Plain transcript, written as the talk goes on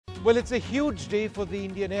Well, it's a huge day for the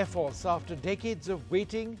Indian Air Force after decades of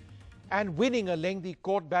waiting and winning a lengthy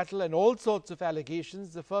court battle and all sorts of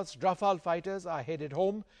allegations. The first Rafale fighters are headed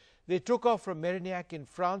home. They took off from Mérignac in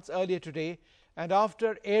France earlier today, and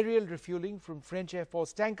after aerial refueling from French Air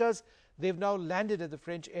Force tankers, they've now landed at the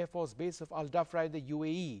French Air Force base of Al Dhafra in the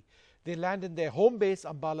UAE. They land in their home base,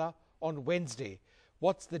 Ambala, on Wednesday.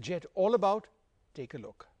 What's the jet all about? Take a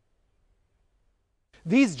look.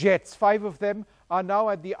 These jets, 5 of them, are now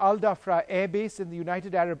at the Al Dhafra Air Base in the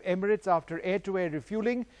United Arab Emirates after air-to-air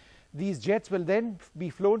refueling. These jets will then be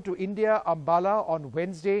flown to India, Ambala, on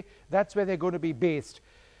Wednesday. That's where they're going to be based.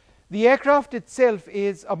 The aircraft itself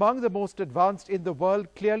is among the most advanced in the world,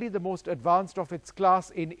 clearly the most advanced of its class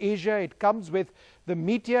in Asia. It comes with the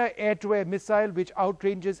Meteor air-to-air missile, which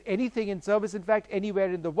outranges anything in service, in fact,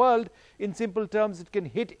 anywhere in the world. In simple terms, it can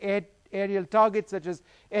hit aerial targets such as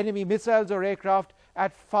enemy missiles or aircraft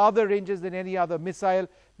at farther ranges than any other missile.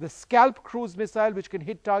 The Scalp cruise missile, which can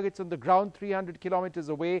hit targets on the ground 300 kilometers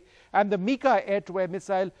away, and the Mika air-to-air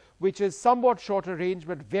missile, which is somewhat shorter range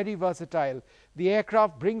but very versatile. The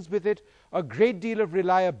aircraft brings with it a great deal of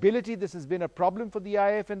reliability. This has been a problem for the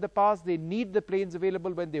IAF in the past. They need the planes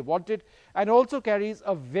available when they want it, and also carries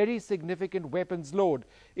a very significant weapons load.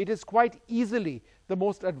 It is quite easily the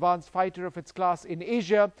most advanced fighter of its class in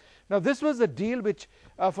Asia. Now, this was a deal which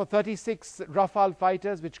for 36 Rafale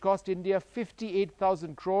fighters, which cost India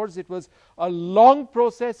 58,000 crores. It was a long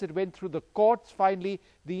process. It went through the courts. Finally,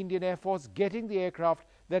 the Indian Air Force getting the aircraft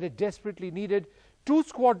that it desperately needed. 2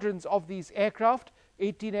 squadrons of these aircraft,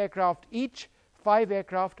 18 aircraft each, 5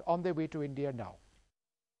 aircraft on their way to India now.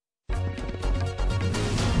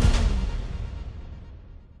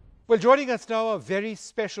 Well, joining us now, a very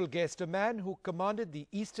special guest, a man who commanded the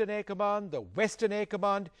Eastern Air Command, the Western Air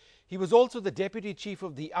Command. He was also the Deputy Chief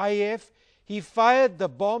of the IAF. He fired the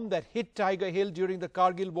bomb that hit Tiger Hill during the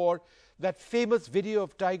Kargil War. That famous video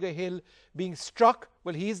of Tiger Hill being struck,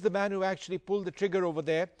 well, he's the man who actually pulled the trigger over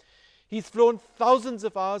there. He's flown thousands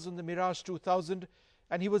of hours on the Mirage 2000,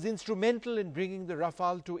 and he was instrumental in bringing the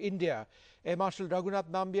Rafale to India. Air Marshal Raghunath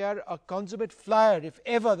Nambiar, a consummate flyer, if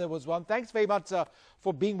ever there was one. Thanks very much, sir,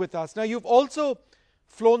 for being with us. Now, you've also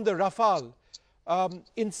flown the Rafale.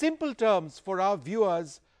 In simple terms, for our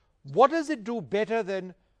viewers, what does it do better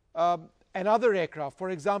than another aircraft, for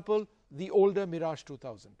example, the older Mirage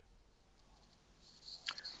 2000?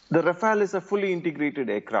 The Rafale is a fully integrated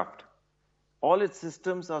aircraft. All its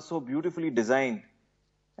systems are so beautifully designed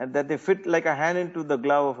and that they fit like a hand into the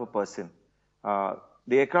glove of a person.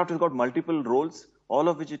 The aircraft has got multiple roles, all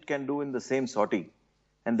of which it can do in the same sortie.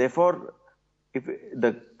 And therefore, if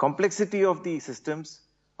the complexity of the systems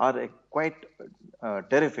are quite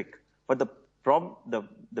terrific. But the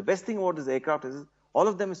best thing about this aircraft is all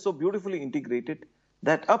of them is so beautifully integrated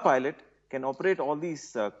that a pilot can operate all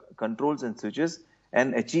these controls and switches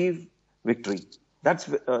and achieve victory. That's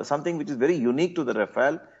something which is very unique to the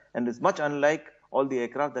Rafale and is much unlike all the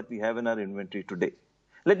aircraft that we have in our inventory today.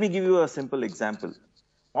 Let me give you a simple example.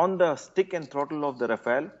 On the stick and throttle of the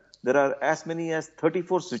Rafale, there are as many as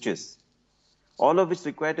 34 switches, all of which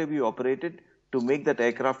require to be operated to make that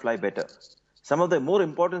aircraft fly better. Some of the more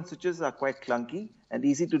important switches are quite clunky and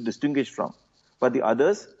easy to distinguish from, but the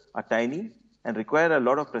others are tiny and require a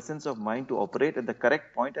lot of presence of mind to operate at the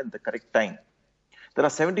correct point and the correct time. There are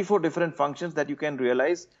 74 different functions that you can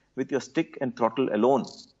realize with your stick and throttle alone.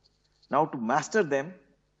 Now, to master them,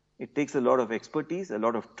 it takes a lot of expertise, a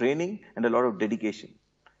lot of training, and a lot of dedication.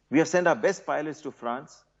 We have sent our best pilots to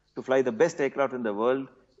France to fly the best aircraft in the world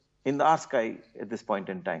in our sky at this point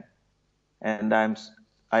in time. And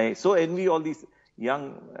I so envy all these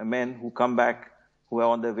young men who come back, who are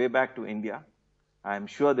on their way back to India. I'm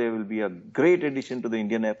sure they will be a great addition to the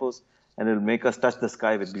Indian Air Force, and it will make us touch the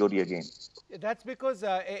sky with glory again. That's because,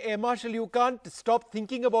 Air Marshal, you can't stop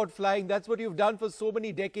thinking about flying. That's what you've done for so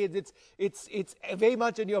many decades. It's very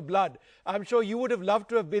much in your blood. I'm sure you would have loved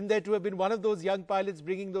to have been there, to have been one of those young pilots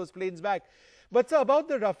bringing those planes back. But, sir, about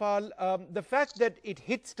the Rafale, the fact that it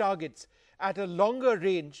hits targets at a longer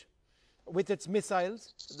range with its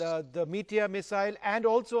missiles, the Meteor missile, and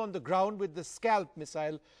also on the ground with the Scalp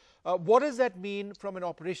missile, what does that mean from an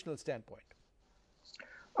operational standpoint?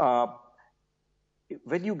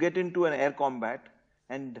 When you get into an air combat,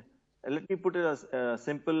 and let me put it as a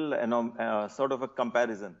simple sort of a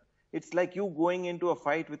comparison. It's like you going into a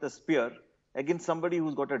fight with a spear against somebody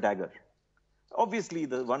who's got a dagger. Obviously,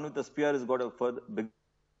 the one with the spear has got a further big.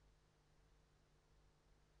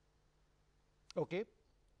 Okay.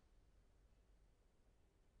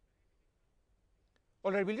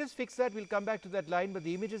 All right, we'll just fix that. We'll come back to that line. But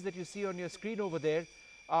the images that you see on your screen over there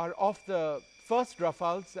are of the first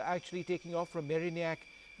Rafales actually taking off from Mérignac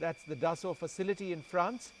That's the Dassault facility in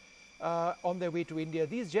France, on their way to India.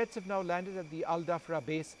 These jets have now landed at the Al Dhafra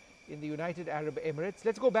base in the United Arab Emirates.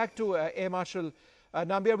 Let's go back to Air Marshal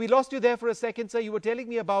Nambiar. We lost you there for a second, sir. You were telling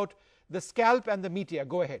me about the Scalp and the Meteor.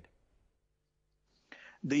 Go ahead.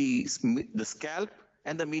 The Scalp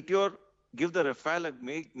and the Meteor give the Rafale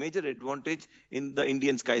a major advantage in the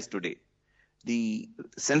Indian skies today. The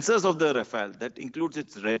sensors of the Rafale, that includes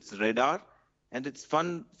its radar and its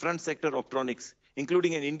front sector optronics,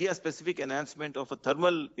 including an India-specific enhancement of a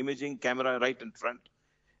thermal imaging camera right in front,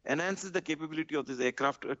 enhances the capability of this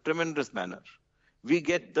aircraft in a tremendous manner. We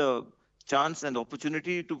get the chance and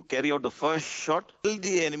opportunity to carry out the first shot, kill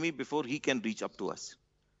the enemy before he can reach up to us.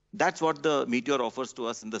 That's what the Meteor offers to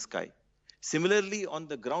us in the sky. Similarly, on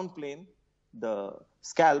the ground plane, the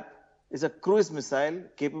Scalp is a cruise missile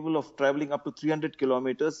capable of traveling up to 300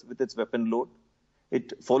 kilometers with its weapon load.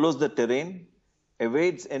 It follows the terrain,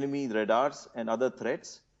 evades enemy radars and other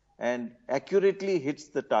threats, and accurately hits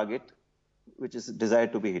the target which is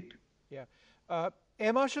desired to be hit. Yeah.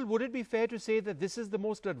 Air Marshal, would it be fair to say that this is the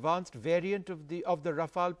most advanced variant of the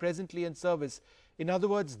Rafale presently in service? In other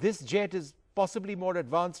words, this jet is possibly more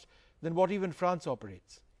advanced than what even France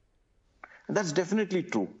operates? And that's definitely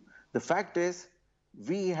true. The fact is,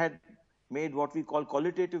 we had made what we call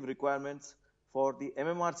qualitative requirements for the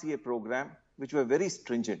MMRCA program, which were very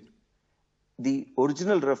stringent. The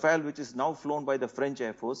original Rafale, which is now flown by the French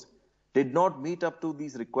Air Force, did not meet up to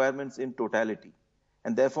these requirements in totality.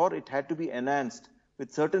 And therefore, it had to be enhanced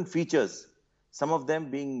with certain features, some of them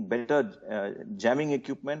being better jamming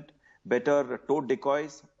equipment, better tow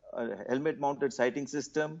decoys, a helmet-mounted sighting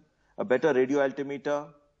system, a better radio altimeter,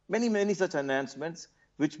 many such enhancements,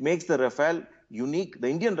 which makes the Rafale unique, the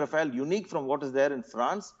Indian Rafale unique from what is there in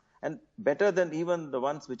France, and better than even the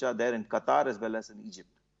ones which are there in Qatar as well as in Egypt.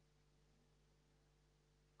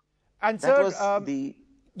 And that sir,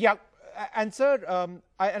 yeah, and sir,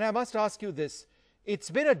 I must ask you this.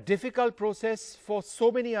 It's been a difficult process for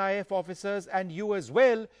so many IAF officers, and you as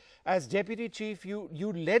well as Deputy Chief.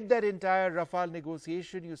 You led that entire Rafale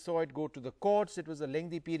negotiation. You saw it go to the courts. It was a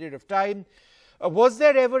lengthy period of time. Was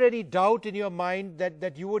there ever any doubt in your mind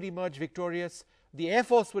that you would emerge victorious, the Air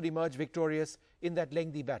Force would emerge victorious in that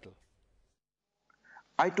lengthy battle?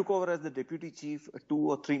 I took over as the Deputy Chief 2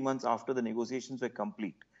 or 3 months after the negotiations were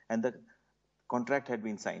complete and the contract had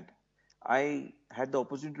been signed. I had the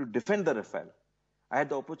opportunity to defend the Rafale. I had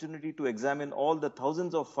the opportunity to examine all the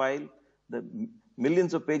thousands of files, the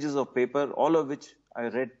millions of pages of paper, all of which I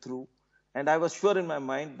read through. And I was sure in my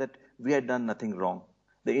mind that we had done nothing wrong.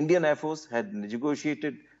 The Indian Air Force had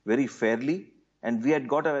negotiated very fairly, and we had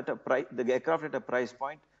got the aircraft at a price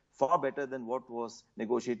point far better than what was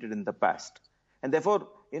negotiated in the past. And therefore,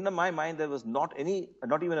 in my mind, there was not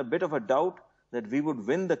even a bit of a doubt that we would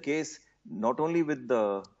win the case, not only with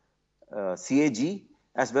the CAG,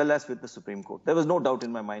 as well as with the Supreme Court. There was no doubt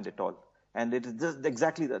in my mind at all. And it is just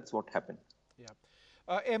exactly that's what happened.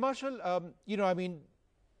 Yeah. Air Marshal, you know, I mean,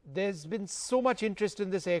 there's been so much interest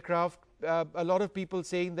in this aircraft. A lot of people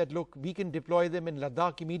saying that, look, we can deploy them in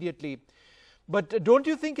Ladakh immediately. But don't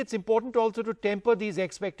you think it's important also to temper these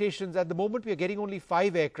expectations? At the moment, we are getting only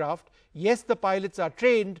 5 aircraft. Yes, the pilots are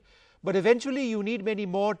trained, but eventually you need many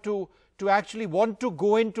more to actually want to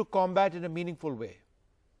go into combat in a meaningful way.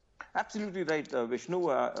 Absolutely right, Vishnu.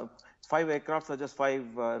 5 aircrafts are just 5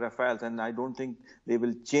 Rafales, and I don't think they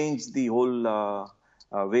will change the whole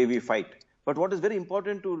way we fight. But what is very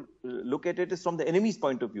important to look at it is from the enemy's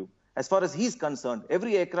point of view. As far as he's concerned,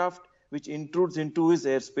 every aircraft which intrudes into his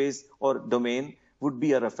airspace or domain would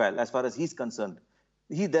be a Rafale, as far as he's concerned.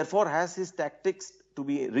 He therefore has his tactics to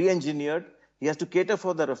be re-engineered. He has to cater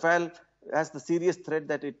for the Rafale as the serious threat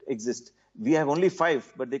that it exists. We have only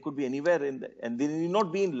 5, but they could be anywhere and they need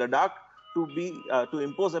not be in Ladakh to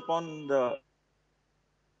impose upon the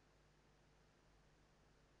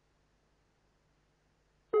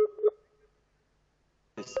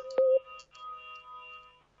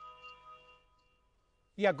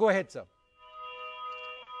Yeah, go ahead, sir.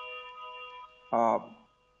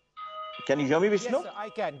 Can you hear me, Vishnu? Yes, sir, I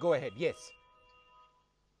can. Go ahead. Yes.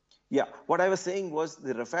 Yeah, what I was saying was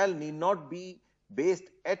the Rafale need not be based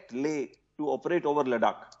at Leh to operate over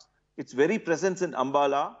Ladakh. Its very presence in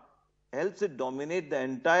Ambala helps it dominate the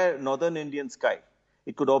entire northern Indian sky.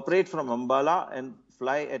 It could operate from Ambala and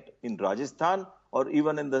fly in Rajasthan, or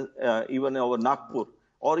even even over Nagpur,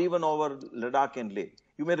 or even over Ladakh and Leh.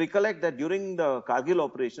 You may recollect that during the Kargil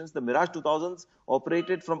operations, the Mirage 2000s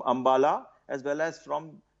operated from Ambala as well as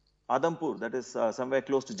from Adampur, that is somewhere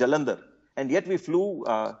close to Jalandhar. And yet we flew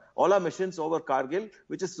all our missions over Kargil,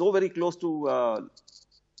 which is so very close to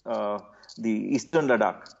the eastern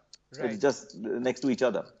Ladakh. It's just next to each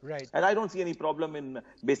other. Right. And I don't see any problem in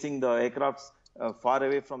basing the aircrafts far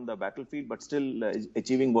away from the battlefield, but still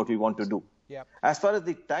achieving what we want to do. Yeah. As far as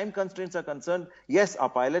the time constraints are concerned, yes, our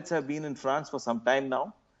pilots have been in France for some time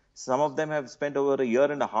now. Some of them have spent over a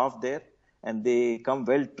year and a half there, and they come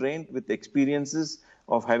well trained with experiences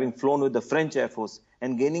of having flown with the French Air Force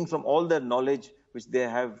and gaining from all their knowledge which they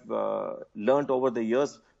have learnt over the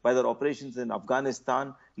years by their operations in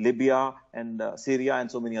Afghanistan, Libya, and Syria,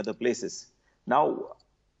 and so many other places. Now,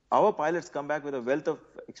 our pilots come back with a wealth of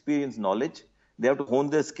experience, knowledge. They have to hone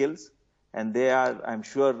their skills, and they are, I'm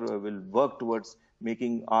sure, will work towards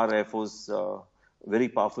making our Air Force very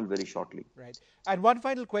powerful very shortly. Right. And one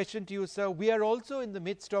final question to you, sir. We are also in the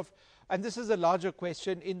midst of, and this is a larger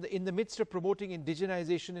question, in the midst of promoting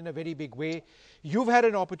indigenization in a very big way. You've had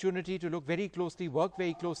an opportunity to look very closely, work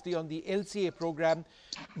very closely on the LCA program.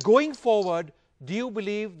 Going forward, do you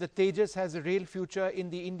believe the Tejas has a real future in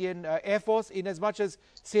the Indian Air Force in as much as,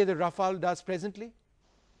 say, the Rafale does presently?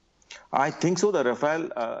 I think so. The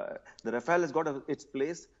Rafale has got its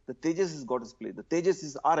place. The Tejas has got its place. The Tejas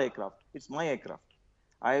is our aircraft. It's my aircraft.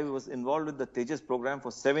 I was involved with the Tejas program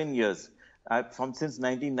for 7 years, since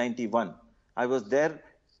 1991. I was there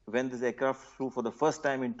when this aircraft flew for the first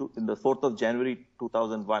time in the 4th of January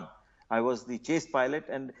 2001. I was the chase pilot,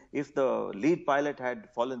 and if the lead pilot had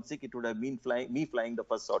fallen sick, it would have been me flying the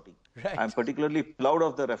first sortie. Right. I'm particularly proud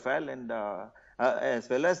of the Rafale and as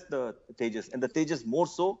well as the Tejas, and the Tejas more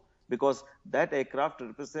so because that aircraft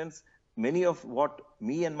represents many of what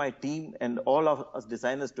me and my team and all of us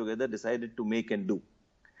designers together decided to make and do.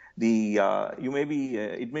 It may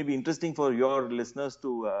be interesting for your listeners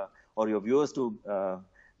to or your viewers to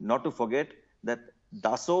not to forget that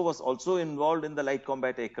Dassault was also involved in the light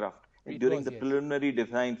combat aircraft during the preliminary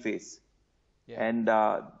design phase. Yeah. And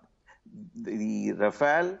the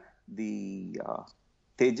Rafale, the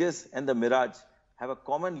Tejas, and the Mirage have a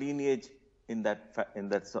common lineage in that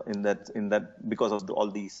because of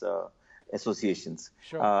all these associations.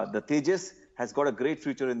 Sure. The Tejas has got a great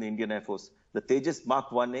future in the Indian Air Force. The Tejas Mark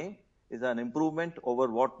 1A is an improvement over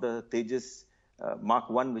what the Tejas Mark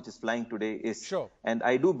 1, which is flying today, is. Sure. And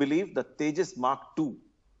I do believe the Tejas Mark 2,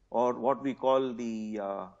 or what we call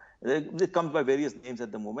it comes by various names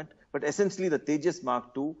at the moment, but essentially the Tejas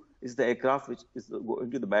Mark 2 is the aircraft which is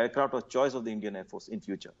going to be the aircraft of choice of the Indian Air Force in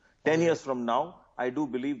future. 10 years from now, I do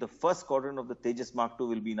believe the first squadron of the Tejas Mark 2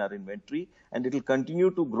 will be in our inventory, and it will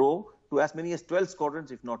continue to grow to as many as 12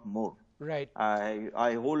 squadrons, if not more. Right.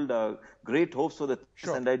 I hold great hopes for the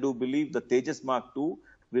Tejas, and I do believe the Tejas Mark 2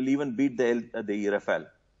 will even beat the Rafale.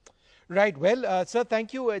 Right. Well, sir,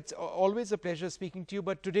 thank you. It's always a pleasure speaking to you.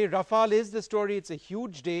 But today, Rafale is the story. It's a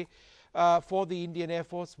huge day for the Indian Air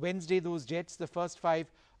Force. Wednesday, those jets, the first 5,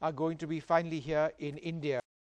 are going to be finally here in India.